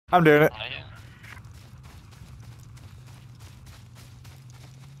I'm doing it. Oh, yeah.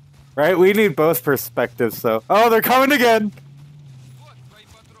 Right? We need both perspectives, so. Oh, they're coming again!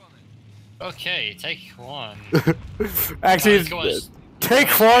 Okay, take one. Actually, take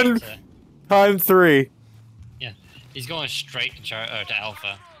one times 3. Yeah, he's going straight to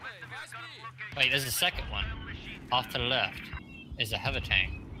Alpha. Wait, there's a second one. Off to the left is a hover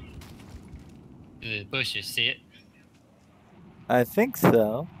tank. The bushes, see it? I think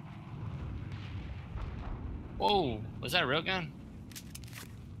so. Whoa, was that a real gun?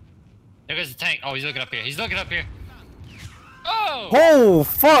 There goes the tank. Oh, he's looking up here. He's looking up here. Oh! Oh,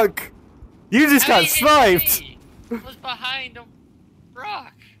 fuck! You just got sniped! Was behind a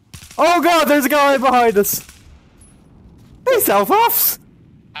rock. Oh god, there's a guy behind us! Hey, South-Offs!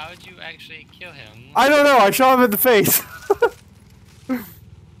 How would you actually kill him? I don't know, I shot him in the face.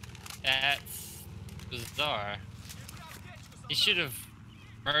 That's bizarre. He should have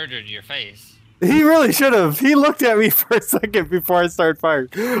murdered your face. He really should have. He looked at me for a second before I started firing.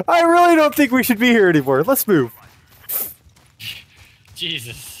 I really don't think we should be here anymore. Let's move.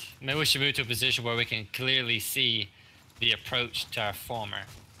 Jesus. Maybe we should move to a position where we can clearly see the approach to our former.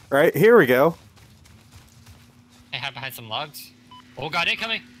 Right, here we go. Hey, hide behind some logs. Oh god,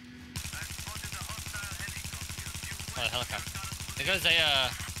 incoming! Oh, the helicopter. There goes a,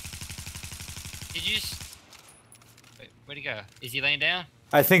 Did you Wait, where'd he go? Is he laying down?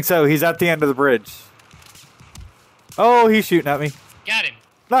 I think so. He's at the end of the bridge. Oh, he's shooting at me. Got him!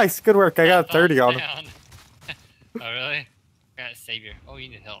 Nice, good work. I got 30 on him. Oh, really? Got a savior. Oh, you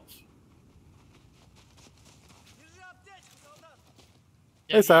need help.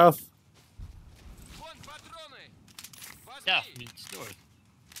 Hey, South. South meets north.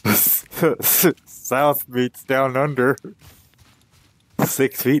 South meets down under.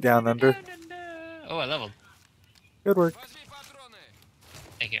 6 feet down under. Oh, I leveled. Good work.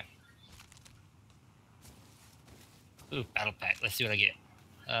 Thank you. Ooh, battle pack. Let's see what I get.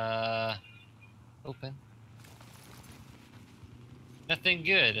 Open. Nothing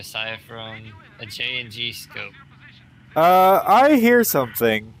good aside from a J&G scope. I hear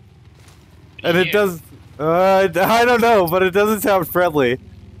something. And it does... I don't know, but it doesn't sound friendly.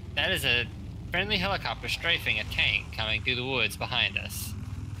 That is a friendly helicopter strafing a tank coming through the woods behind us.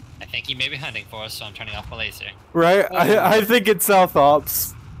 I think he may be hunting for us, so I'm turning off my laser. Right? Oh. I think it's South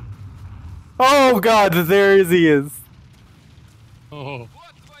Ops. Oh god, there he is. Oh.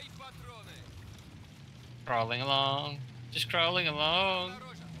 Crawling along. Just crawling along.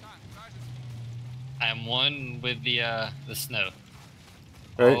 I'm one with the snow.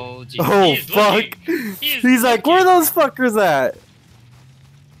 Right. Oh, geez. Oh fuck! He's like, where are those fuckers at?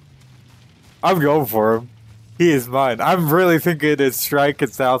 I'm going for him. He is mine. I'm really thinking it's Strike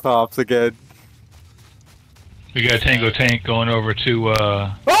and South Ops again. We got a Tango tank going over to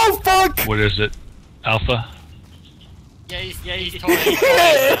oh fuck! What is it? Alpha? Yeah, he's totally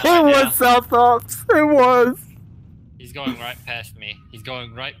it was South Ops. It was. He's going right past me. He's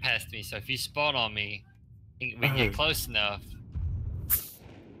going right past me, so if you spawn on me, we can get close enough.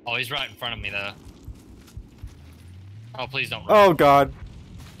 Oh, he's right in front of me, though. Oh, please don't run. Oh, God.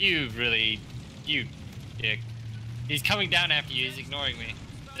 You dick. He's coming down after you. He's ignoring me.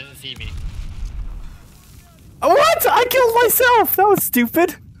 Doesn't see me. What? I killed myself! That was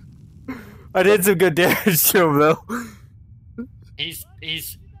stupid. I did some good damage to him, though.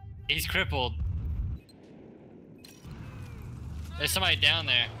 He's crippled. There's somebody down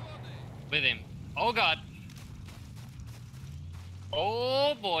there with him. Oh god.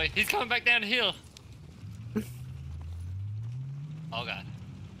 Oh boy, he's coming back down the hill. Oh god.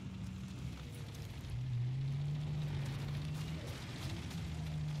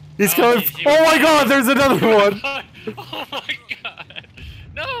 He's coming. Oh my god, there's another one. Oh my god.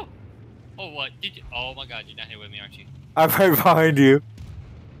 No. Oh what? Did you? Oh my god, you're not here with me, aren't you? I'm right behind you.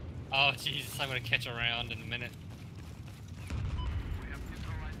 Oh Jesus, I'm gonna catch a round in a minute.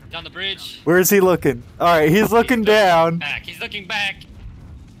 Down the bridge. Where is he looking? Alright, he's looking down. Back. He's looking back.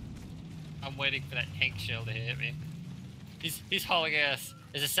 I'm waiting for that tank shell to hit me. He's hauling ass.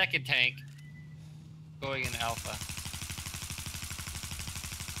 There's a second tank going in Alpha.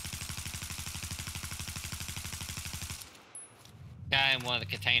 Guy in one of the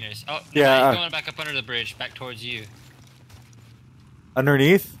containers. Oh, yeah. He's going back up under the bridge, back towards you.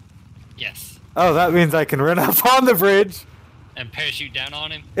 Underneath? Yes. Oh, that means I can run up on the bridge. And parachute down on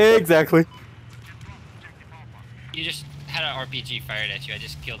him? Exactly. You just had an RPG fired at you. I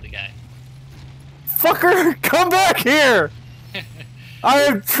just killed the guy. Fucker, come back here! I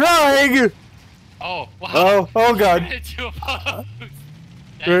am trying! Oh, wow. Oh god. That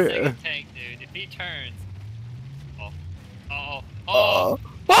second tank, dude. If he turns... Oh.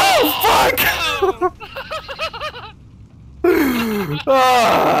 Oh, fuck!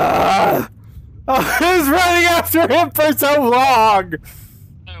 Ah! I was running after him for so long!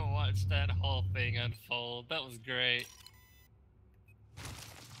 I watched that whole thing unfold. That was great.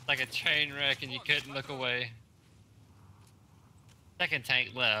 Like a train wreck and you couldn't look away. Second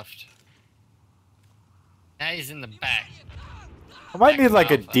tank left. Now he's in the back. I might Back need of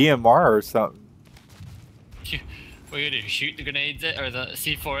like a Alpha. DMR or something. What are you gonna do? Shoot the grenades at, or the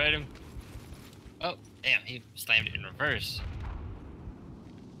C4 at him? Oh, damn, he slammed it in reverse.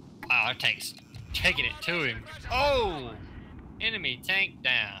 Wow, our tank's taking it to him. Oh! Enemy tank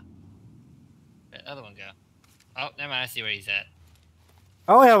down. Where'd the other one go? Oh, never mind, I see where he's at.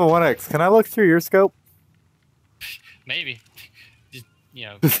 I only have a 1X. Can I look through your scope? Maybe. Just, you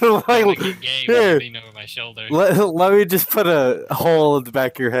know, Like, make it gay here. lean over my shoulder. Let me just put a hole in the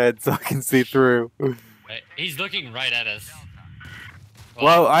back of your head so I can see through. Right. He's looking right at us.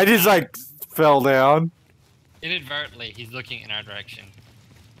 Well, I just like fell down. Inadvertently, he's looking in our direction.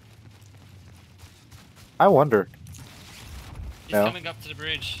 I wonder. He's No. coming up to the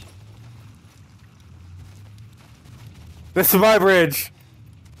bridge. This is my bridge.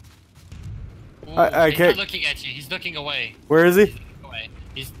 Ooh, I he's can't- not looking at you. He's looking away. Where is he? He's looking away.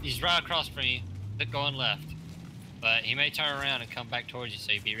 He's right across from you, going left. But he may turn around and come back towards you,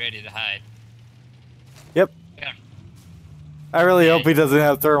 so you be ready to hide. Yep. Yeah, I really hope he doesn't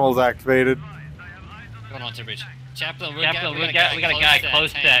have thermals activated. going on to the bridge. Chaplain, we Chaplain, we got a guy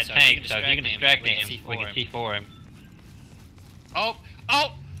close to that tank, so if you can distract him, we can C4 him. Oh!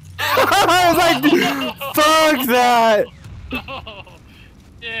 Oh! I was like, fuck that! Oh!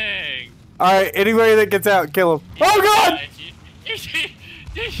 Dang! Alright, anybody that gets out, kill him. Oh god!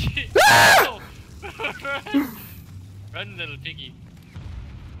 Ah! Run! Run, little piggy.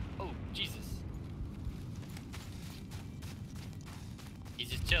 Oh, Jesus. He's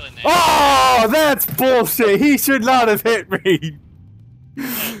just chilling there. Oh, that's bullshit. He should not have hit me.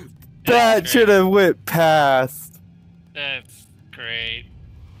 That should have went past. That's great.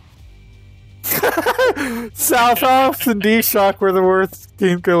 South Ops and D-Shock were the worst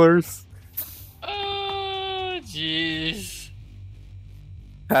team killers. Oh, jeez.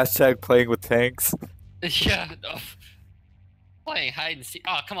 Hashtag playing with tanks. Yeah. No. Playing hide and seek.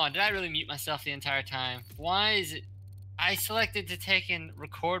 Oh, come on. Did I really mute myself the entire time? Why is it... I selected to take and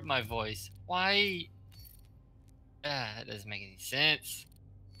record my voice. Why... that doesn't make any sense.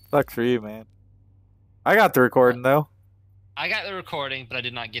 Sucks for you, man. I got the recording, though. I got the recording, but I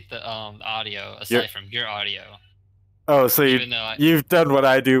did not get the audio, aside Yep. from your audio. Oh, so Even though you've done what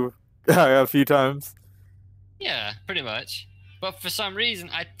I do a few times. Yeah, pretty much. But for some reason,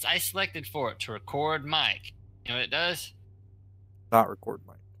 I selected for it to record mic. You know what it does? Not record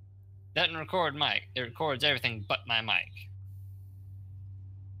mic. Doesn't record mic. It records everything but my mic.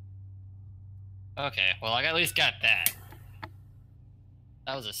 Okay, well, I at least got that.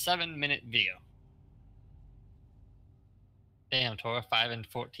 That was a 7-minute video. Damn, Tora, 5 and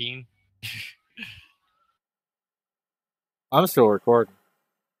 14. I'm still recording.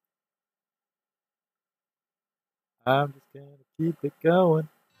 I'm just gonna keep it going.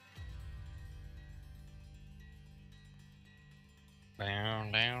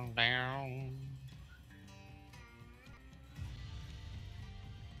 Down, down, down.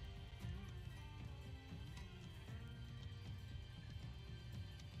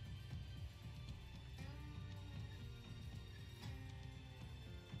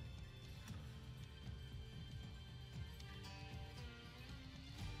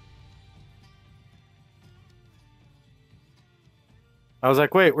 I was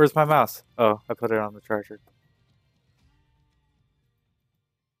like, wait, where's my mouse? Oh, I put it on the charger.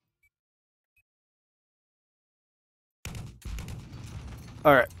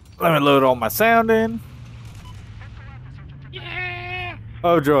 Alright, let me load all my sound in. Yeah!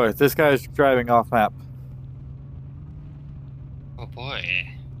 Oh joy, this guy's driving off map. Oh boy.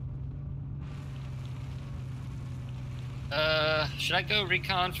 Should I go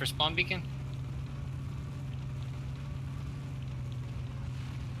recon for spawn beacon?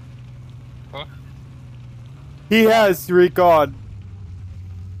 Oh, He has recon.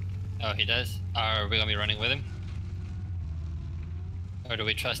 oh, he does? Are we gonna be running with him? Or do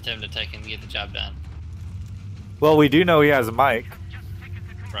we trust him to take and get the job done? Well, we do know he has a mic.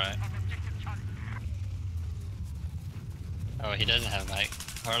 Right. Oh, he doesn't have a mic.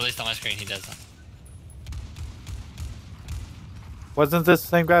 Or at least on my screen he doesn't. Wasn't this the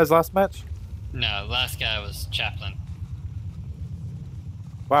same guy as last match? No, the last guy was Chaplain.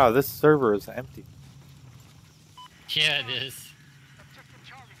 Wow, this server is empty. Yeah, it is.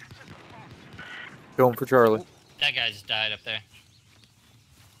 Going for Charlie. That guy just died up there.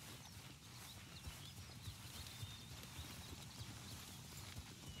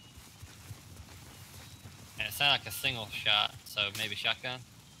 sounded like a single shot, so maybe shotgun.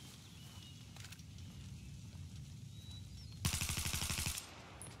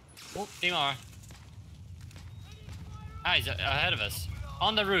 Oh, DMR. Ah, he's ahead of us.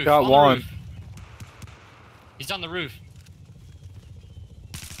 On the roof. Got on one. The roof. He's on the roof.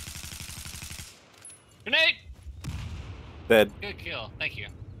 Grenade! Dead. Good kill. Thank you.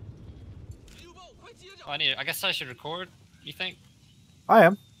 Oh, I guess I should record, you think? I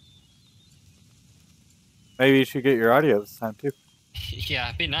am. Maybe you should get your audio this time too. Yeah,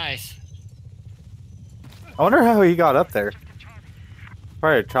 it'd be nice. I wonder how he got up there.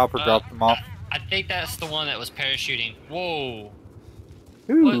 Probably a chopper dropped him off. I think that's the one that was parachuting. Whoa.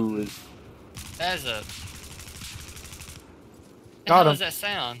 Ooh. That is a... Got him. What does that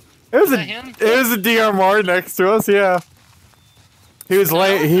sound? It was him? It was a DRMR next to us. Yeah. He was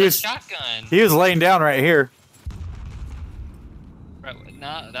shotgun. He was laying down right here. Right,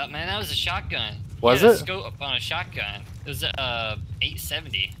 no, that was a shotgun. Was it? it? Scope up on a shotgun. It was a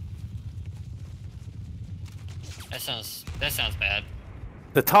 870. That sounds bad.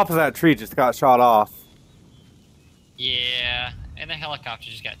 The top of that tree just got shot off. Yeah, and the helicopter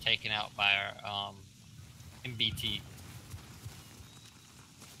just got taken out by our MBT.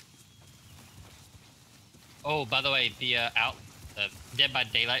 Oh, by the way, the Dead by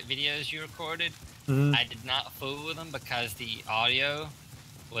Daylight videos you recorded, I did not fool with them because the audio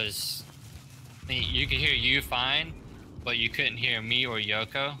was... You could hear you fine, but you couldn't hear me or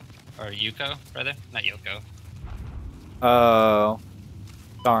Yoko. Or Yuko, rather. Not Yoko. Oh.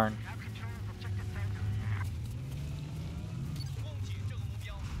 Darn.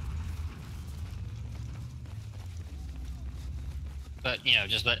 But, you know,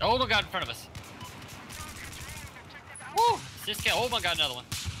 just let... Oh my god, in front of us! Woo! This guy... Oh my god, another one.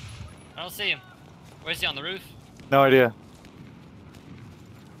 I don't see him. Where's he, on the roof? No idea.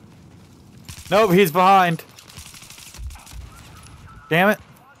 Nope, he's behind. Damn it.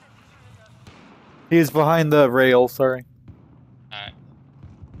 He's behind the rail, sorry. Alright.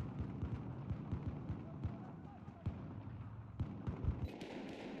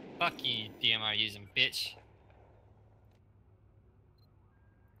 Fuck you, DMR using bitch.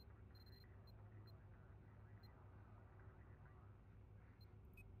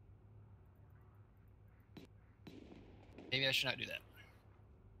 Maybe I should not do that.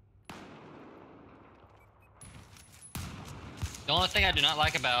 The only thing I do not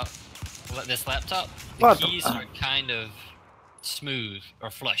like about this laptop, the keys are kind of smooth or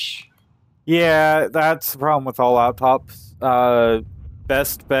flush. Yeah, that's the problem with all laptops.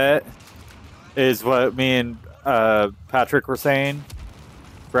 Best bet is what me and Patrick were saying.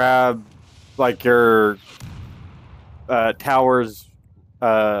 Grab like your tower's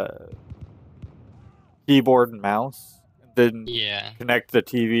keyboard and mouse, then connect the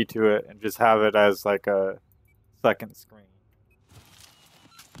TV to it and just have it as like a second screen.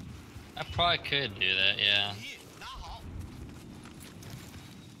 I probably could do that, yeah.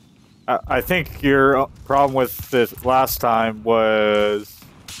 I think your problem with this last time was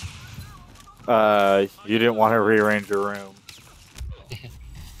you didn't want to rearrange your room.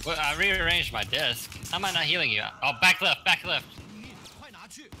 Well, I rearranged my desk. How am I not healing you? Oh, back left, back left.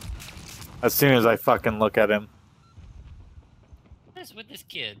 As soon as I fucking look at him. What is with this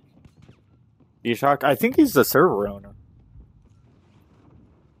kid? You shocked? I think he's the server owner.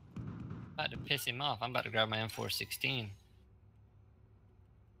 About to piss him off. I'm about to grab my M416.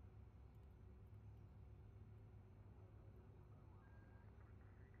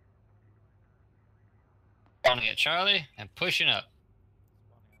 Spawning at Charlie and pushing up.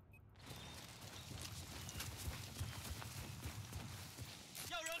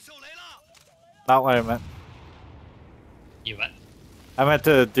 Not what I meant. You what? I meant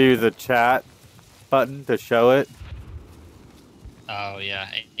to do the chat button to show it. Oh yeah,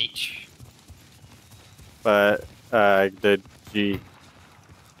 H. But I did G.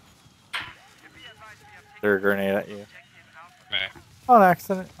 Threw a grenade at you. Right. On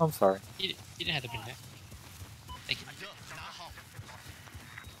accident. I'm sorry. You didn't have to be there. Thank you.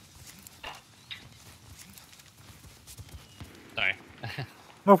 Sorry.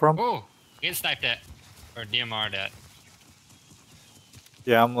 No problem. Whoa! Getting sniped at. Or DMR'd at.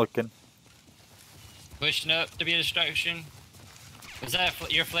 Yeah, I'm looking. Pushing up to be a distraction. Is that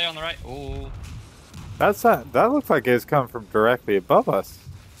your flare on the right? Oh. That's not, that looks like it's coming from directly above us.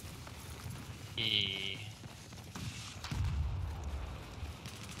 Yeah.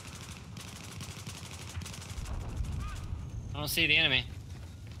 I don't see the enemy.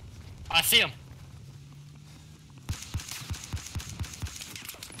 I see him.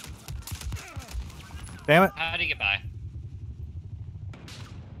 Damn it. How did he get by?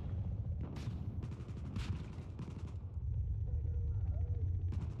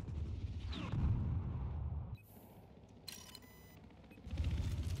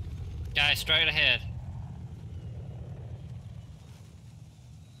 Guy straight ahead.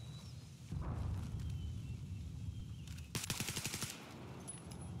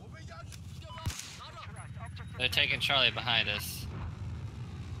 They're taking Charlie behind us.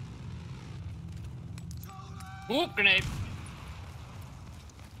 Whoop, grenade.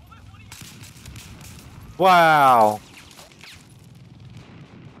 Wow.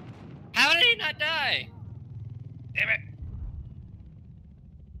 How did he not die? Damn it.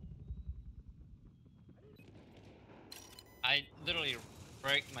 I literally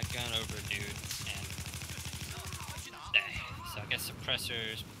raked my gun over a dude and so I guess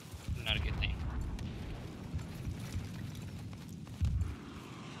suppressor's not a good thing.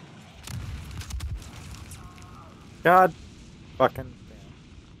 God fucking damn.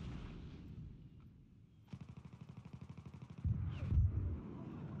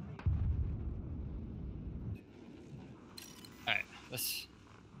 Alright,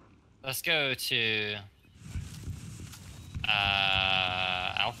 let's go to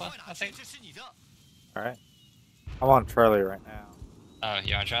Alpha, I think. Alright. I'm on Charlie right now. Oh,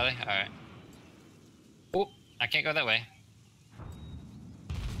 you're on Charlie? Alright. Oh, I can't go that way.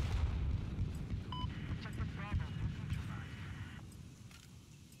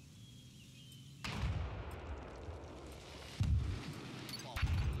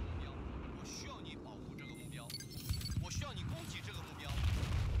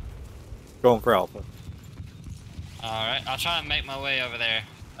 Going for Alpha. Alright, I'll try and make my way over there.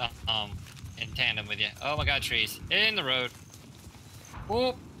 In tandem with you. Oh my god, trees. In the road.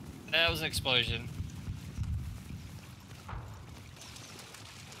 Whoop! That was an explosion.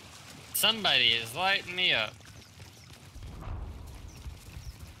 Somebody is lighting me up.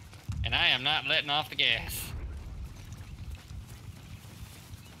 And I am not letting off the gas.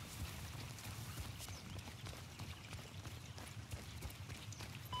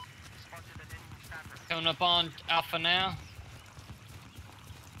 Coming up on Alpha now.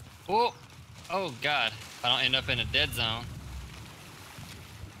 Whoa! Oh god, if I don't end up in a dead zone.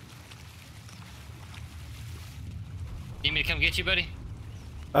 Need me to come get you, buddy?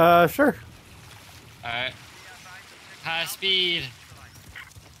 Sure. Alright. High speed.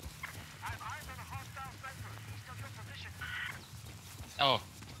 Oh.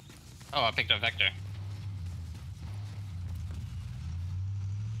 Oh, I picked up Vector.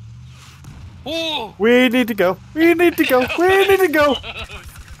 Whoa! We need to go. We need to go. We need to go.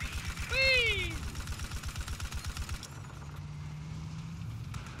 Whee!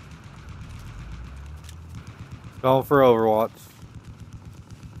 Going for Overwatch.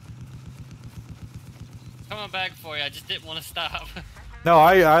 Coming back for you, I just didn't want to stop. No,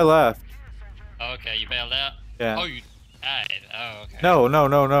 I left. Okay, you bailed out? Yeah. Oh, you died. Oh, okay.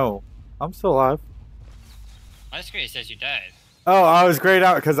 No. I'm still alive. My screen says you died. Oh, I was grayed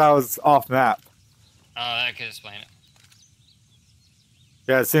out because I was off map. Oh, that could explain it.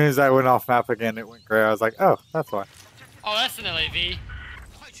 Yeah, as soon as I went off map again, it went gray. I was like, oh, that's why. Oh, that's an LAV.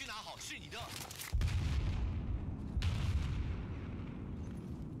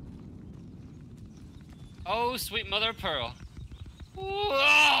 Oh, sweet mother of pearl. Ooh,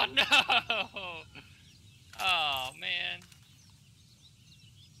 oh, no! Oh, man.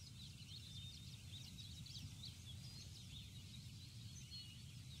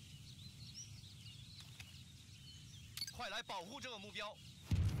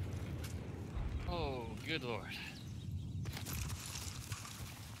 Oh, good lord.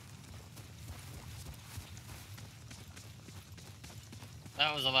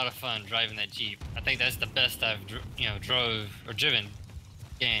 That was a lot of fun driving that Jeep. I think that's the best I've driven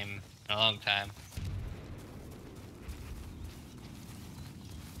game in a long time.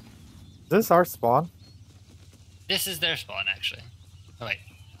 Is this our spawn? This is their spawn, actually. Oh, wait.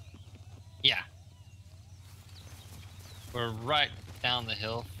 Yeah. We're right down the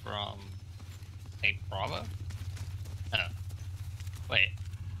hill from, I think, Bravo? No. Wait.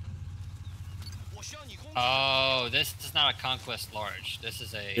 Oh, this is not a Conquest Large. This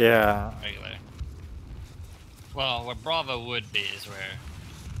is a regular. Well, where Bravo would be is where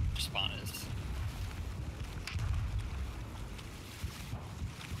your spawn is.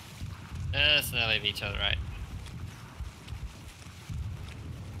 So they leave each other, right?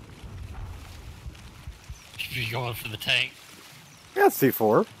 You going for the tank? Yeah,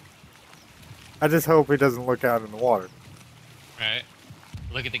 C4. I just hope he doesn't look out in the water. Right.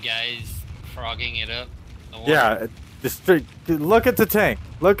 Look at the guys frogging it up. Yeah, just look at the tank.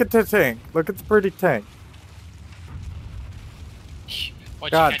 Look at the tank. Look at the pretty tank.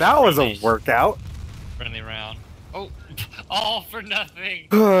 God, that was a workout. Friendly round. Oh, all for nothing.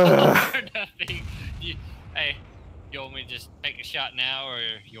 All for nothing. Hey, You want me to just take a shot now, or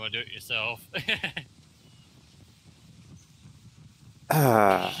you want to do it yourself? You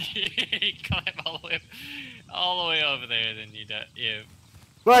climb all the way over there, then you do. You.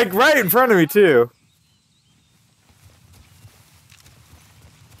 Like right in front of me too.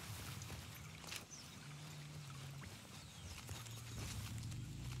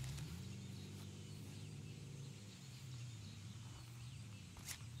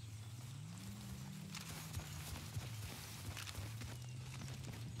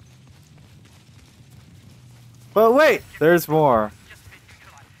 But wait, there's more.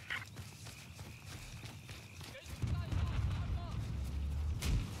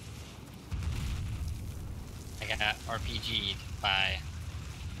 I got RPG'd by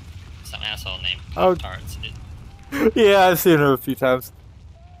some asshole named Oh. Tarts. Yeah, I've seen him a few times.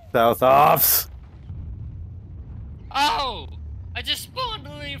 South Ops. Oh! I just spawned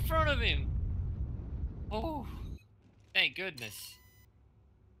in front of him! Oh, thank goodness.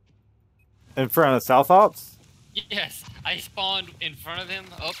 In front of South Ops? Yes, I spawned in front of him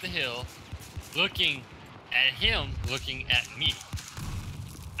up the hill, looking at him, looking at me.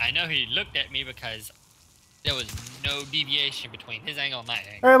 I know he looked at me because there was no deviation between his angle and my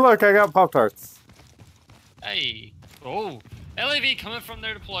angle. Hey, look, I got Pop-Tarts. Hey. Oh, LAV coming from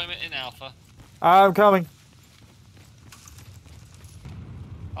their deployment in Alpha. I'm coming.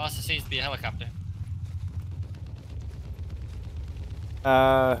 Also seems to be a helicopter.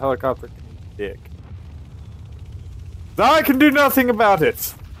 Helicopter can eat dick. I can do nothing about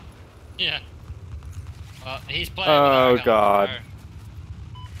it. Yeah. Well, he's playing Oh, with our God. gunfire.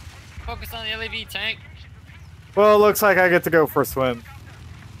 Focus on the LAV tank. Well, it looks like I get to go for a swim.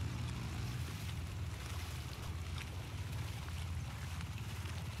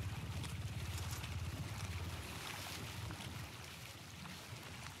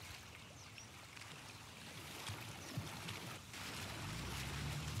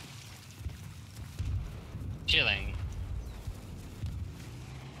 Chilling.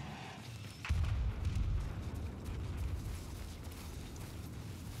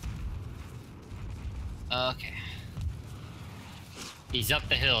 Okay. He's up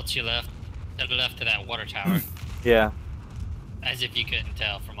the hill to the left of that water tower. Yeah. As if you couldn't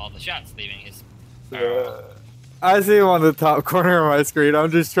tell from all the shots leaving his. I see him on the top corner of my screen.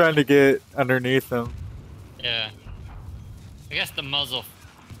 I'm just trying to get underneath him. Yeah. I guess the muzzle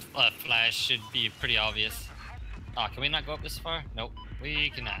flash should be pretty obvious. Oh, can we not go up this far? Nope, we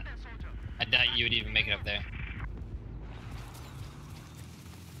cannot. I doubt you would even make it up there.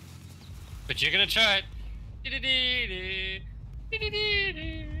 But you're gonna try it.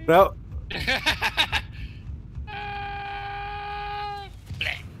 Nope.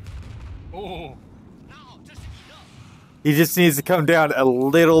 Oh. He just needs to come down a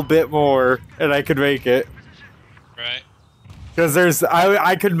little bit more, and I could make it. Right. Because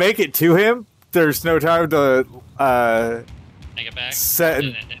I could make it to him. There's no time to Make it back. set.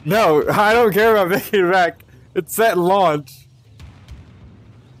 No, I don't care about making it back. It's set and launch.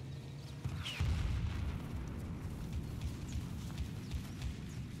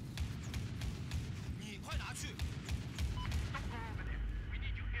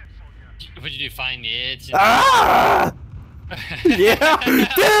 What'd you do? Find the edge? Ah! Yeah!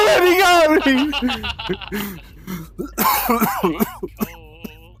 Damn it, he got me!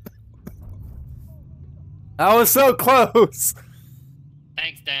 I was so close!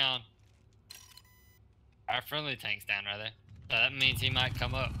 Tank's down. Our friendly tank's down, rather. So that means he might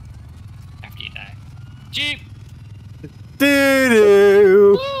come up after you die. Jeep!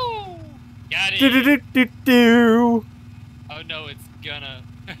 Doo-doo! Woo! Got it! Do-do-do-do-do! Oh no, it's gonna...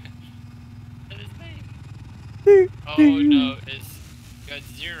 That is me. Oh no, it's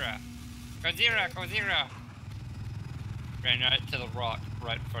Godzilla. Godzilla! Ran right to the rock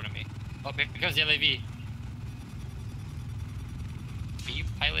right in front of me. Oh, here comes the LAV. Are you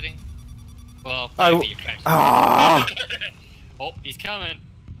piloting? Well, maybe you're Ah! Oh, he's coming.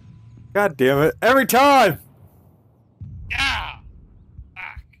 God damn it. Every time! Ah!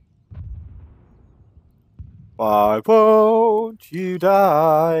 Fuck. Why won't you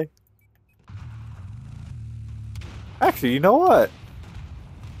die? Actually, you know what?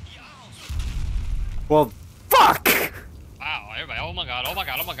 Well, fuck! Wow, everybody, oh my god,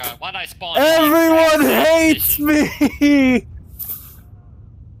 why'd I spawn? Everyone hates me!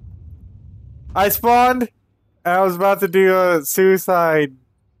 I spawned, and I was about to do a suicide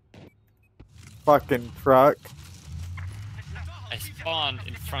fucking truck. I spawned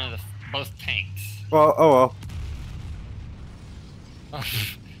in front of both tanks. Well, oh well.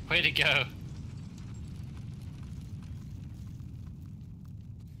 Way to go.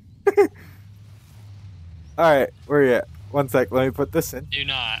 Alright, where you at? One sec, let me put this in. Do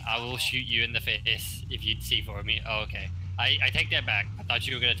not. I will shoot you in the face if you C4 me. Oh, okay. I take that back. I thought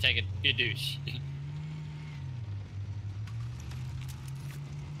you were gonna take a douche.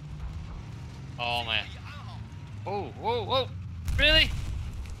 Oh man. Oh, whoa, whoa. Really?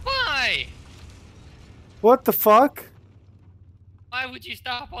 Why? What the fuck? Why would you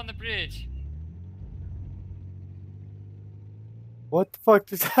stop on the bridge? What the fuck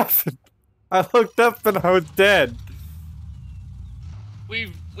just happened? I looked up and I was dead.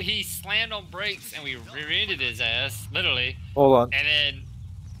 He slammed on brakes and we rear-ended his ass, literally. Hold on. And then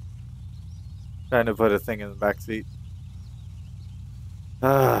Trying to put a thing in the back seat.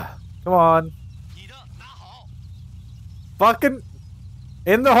 Come on. Fucking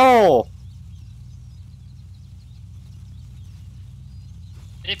in the hole.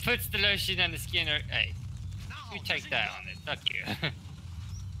 it puts the lotion on the skin. Hey, you take that on it. Fuck you.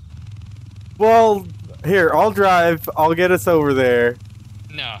 Well, here, I'll drive. I'll get us over there.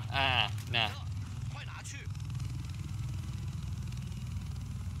 No, no.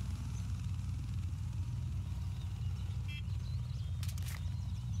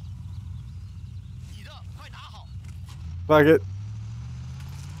 Fuck it.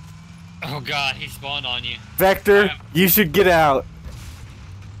 Oh god, he spawned on you. Vector, you should get out.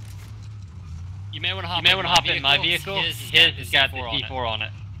 You may want to hop in my vehicle. His has got the C4 on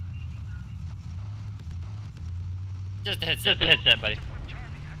it. Just a headset, buddy.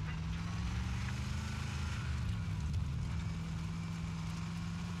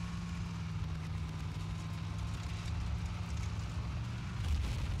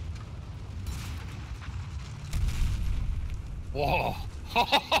 Whoa. Enemy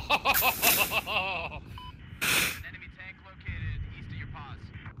tank located east of your paws.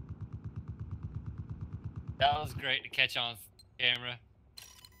 That was great to catch on camera.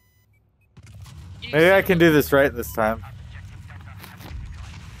 Maybe I can do this right this time.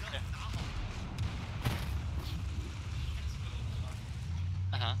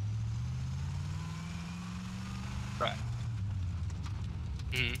 Uh-huh. Right.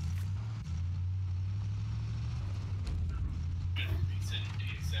 Mm-hmm.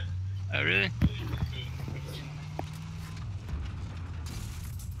 Oh, really?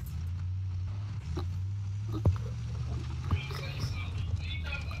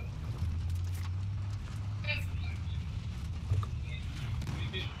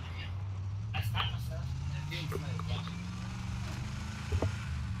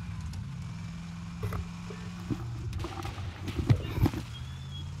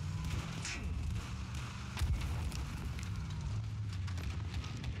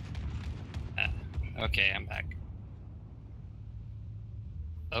 Okay, I'm back.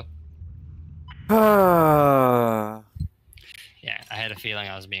 Oh? Yeah, I had a feeling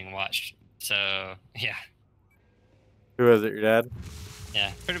I was being watched. So, yeah. Who was it, your dad?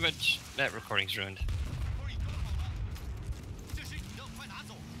 Yeah, pretty much that recording's ruined.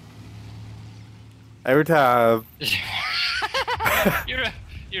 Every time.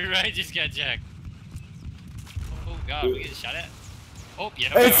 You're right, just got jacked. Oh god, we get shot at? Oh, yeah.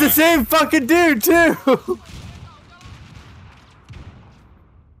 It's the same fucking dude, too!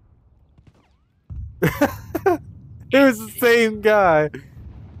 It was the same guy.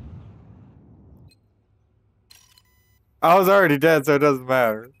 I was already dead, so it doesn't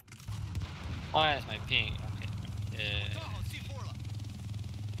matter. Why is my ping? Okay.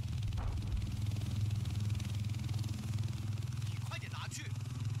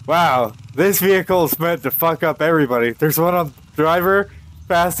 Wow, this vehicle is meant to fuck up everybody. There's one on driver,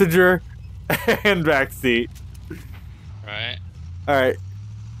 passenger, and back seat. Right. Alright.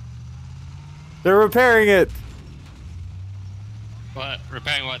 They're repairing it. What?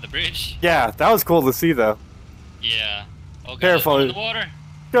 Repairing what? The bridge? Yeah, that was cool to see, though. Yeah. Oh, God, Careful. in the water.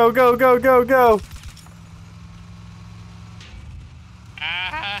 Go, go, go, go, go.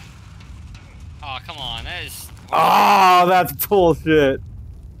 Ah. Oh, come on. That is... Oh, that's bullshit.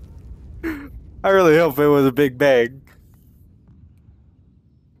 I really hope it was a big bang.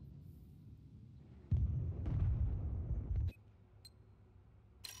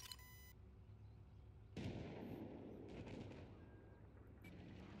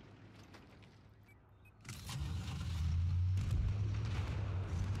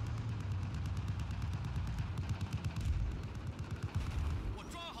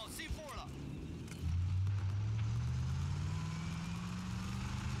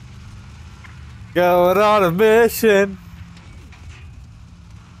 Going on a mission.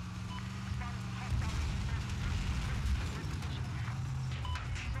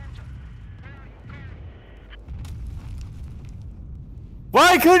 What?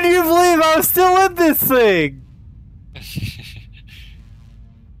 Why couldn't you believe I was still in this thing?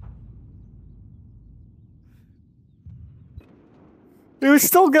 It was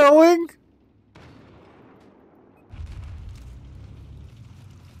still going.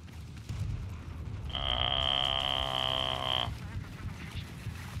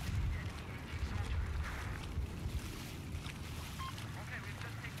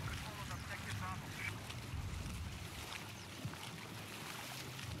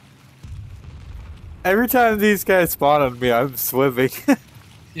 Every time these guys spawn on me, I'm swimming.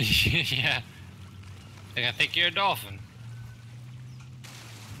 Yeah. I think you're a dolphin.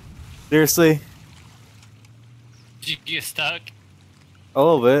 Seriously? Did you get stuck? A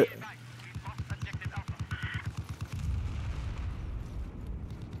little bit.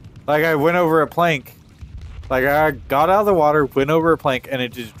 Like I went over a plank. Like I got out of the water, went over a plank, and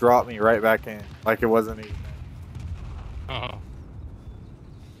it just dropped me right back in. Like it wasn't even. Oh.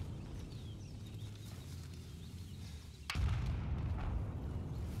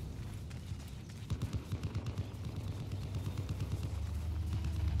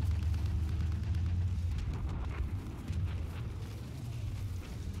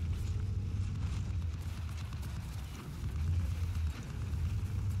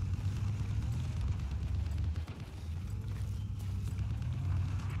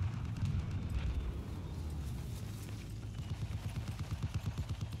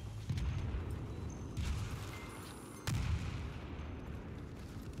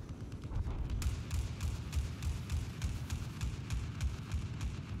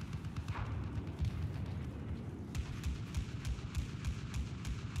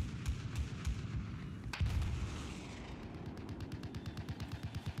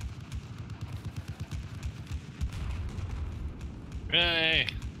 Really?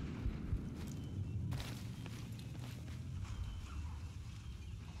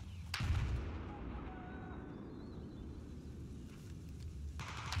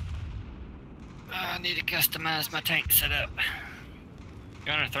 I need to customize my tank setup.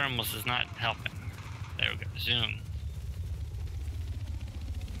 Gunner thermals is not helping. There we go. Zoom.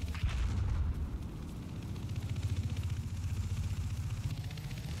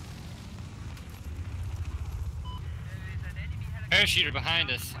 Parachuter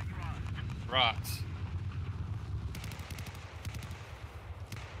behind us. Rocks.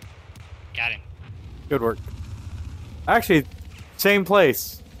 Got him. Good work. Actually, same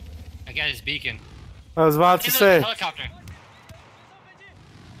place. I got his beacon. I was about to Hey, look, say. helicopter.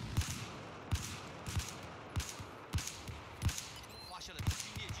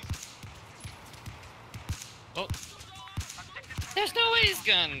 Oh. There's no way his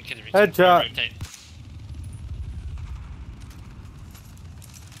gun could reach. Headshot. Rotate.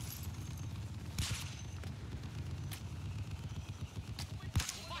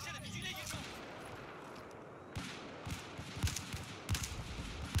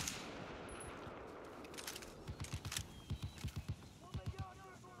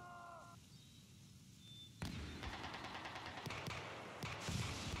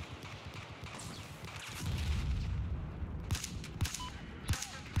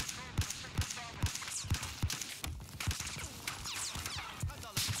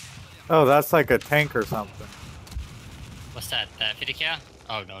 Oh, that's like a tank or something. What's that? That 50 cal?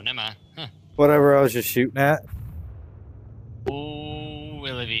 Oh no, never mind. Huh. Whatever I was just shooting at. Oh,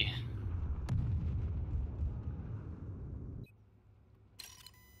 Willoughby.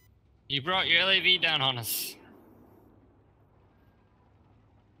 You brought your LAV down on us.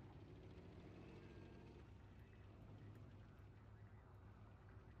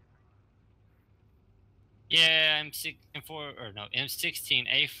 Yeah, M4 or no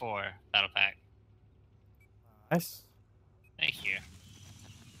M16A4 battle pack. Nice. Thank you.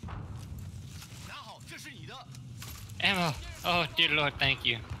 Ammo. Oh dear Lord, thank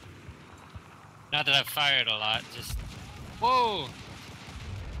you. Not that I've fired a lot, just whoa.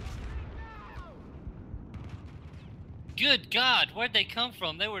 Good God, where'd they come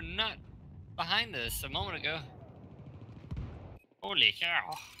from? They were not behind us a moment ago. Holy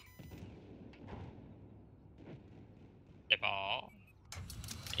cow. The ball.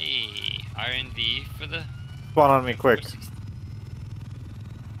 Hey, RNV for the... Spawn on me quick.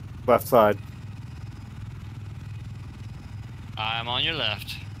 Left side. I'm on your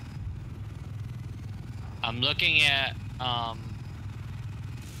left. I'm looking at,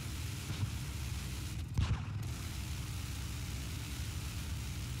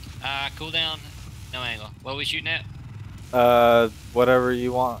 cooldown, no angle. What are we shooting at? Whatever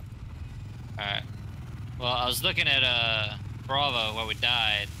you want. Alright. Well, I was looking at, Bravo where we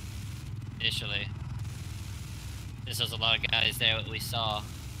died initially. was a lot of guys there that we saw.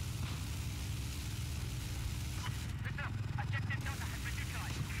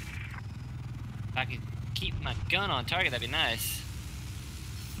 If I could keep my gun on target, that'd be nice.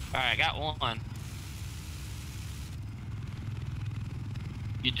 Alright, I got one.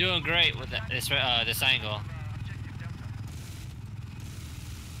 You're doing great with this angle.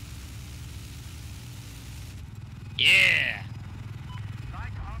 Yeah!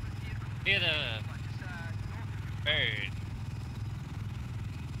 Hear the bird.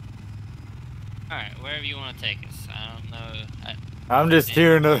 Alright, wherever you want to take us. I don't know. I'm just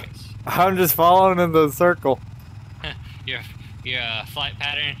hearing the. I'm just following in the circle. your flight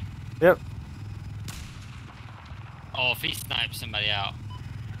pattern? Yep. Oh, if he snipes somebody out,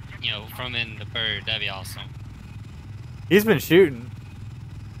 you know, from in the bird, that'd be awesome. He's been shooting.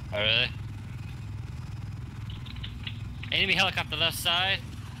 Oh, really? Enemy helicopter left side,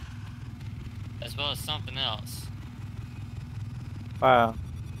 as well as something else. Wow.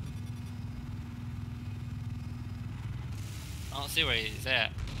 I don't see where he's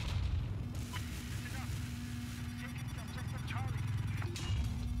at.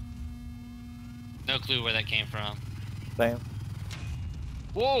 No clue where that came from. Same.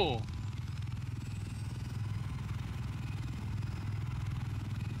 Whoa!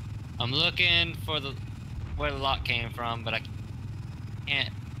 I'm looking for where the lock came from, but I can't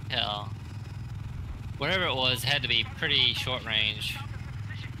tell. Whatever it was had to be pretty short range.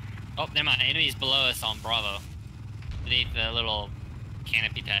 Oh, never mind. Enemies below us on Bravo. Beneath the little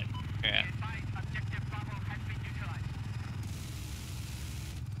canopy type crap.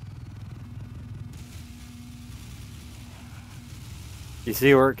 You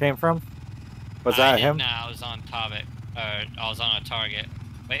see where it came from? Was that him? No, I was on target. I was on a target.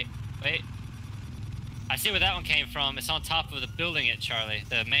 Wait. I see where that one came from. It's on top of the building at Charlie.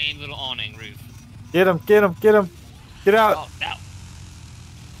 The main little awning roof. Get him! Get him! Get him! Get out! Oh, no.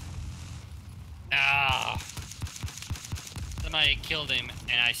 Ah. Somebody killed him,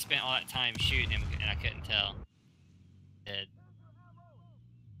 and I spent all that time shooting him, and I couldn't tell. Dead.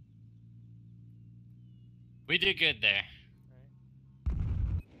 We did good there.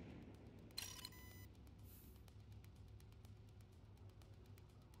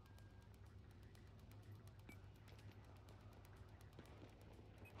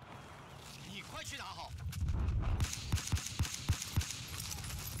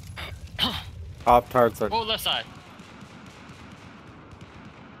 Pop-Tarts are. Oh, left side.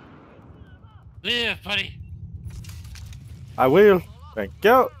 Live, buddy. I will. Thank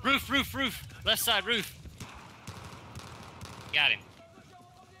you. Roof. Left side, roof. Got him.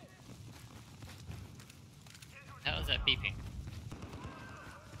 How was that beeping?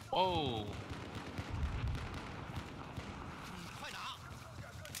 Whoa.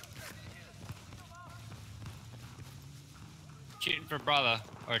 Shooting for Bravo,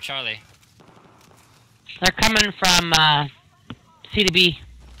 or Charlie. They're coming from C to B.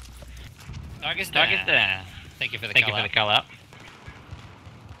 Target's down. Thank you for the call out.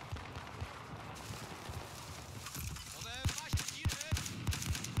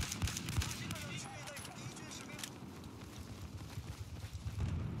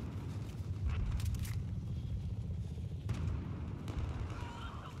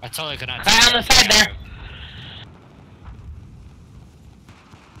 I totally could not. Right on the side there.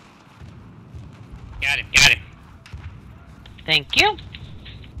 Got him. Thank you.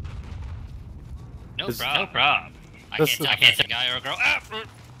 No problem. I can't tell if it's a guy or a girl.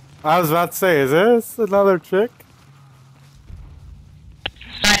 I was about to say, is this another chick?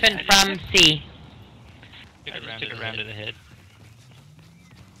 Sniping from C. Took it around to the head.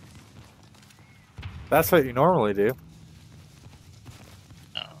 That's what you normally do.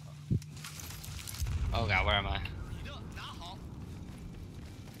 Oh god, where am I?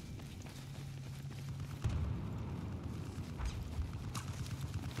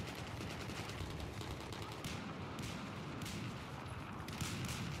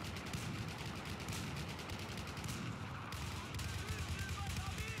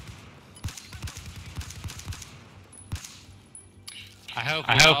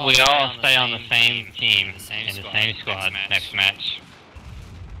 I hope we all stay on the same team in the same squad next match.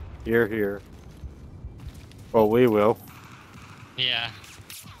 Here. Well, we will. Yeah.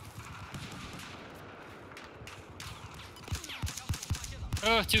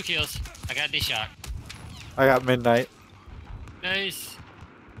 Oh, 2 kills. I got D-Shock. I got midnight. Nice.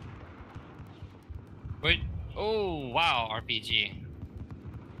 Wait. Oh, wow, RPG.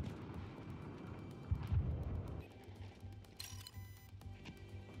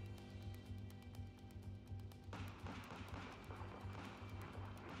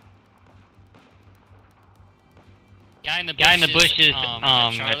 Guy in the bushes,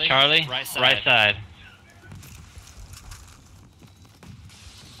 Charlie, right side.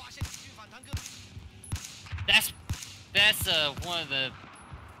 That's one of the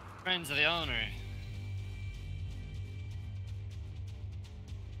friends of the owner.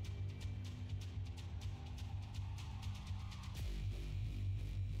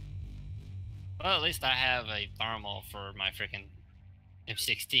 Well, at least I have a thermal for my freaking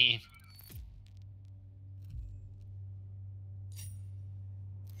M16.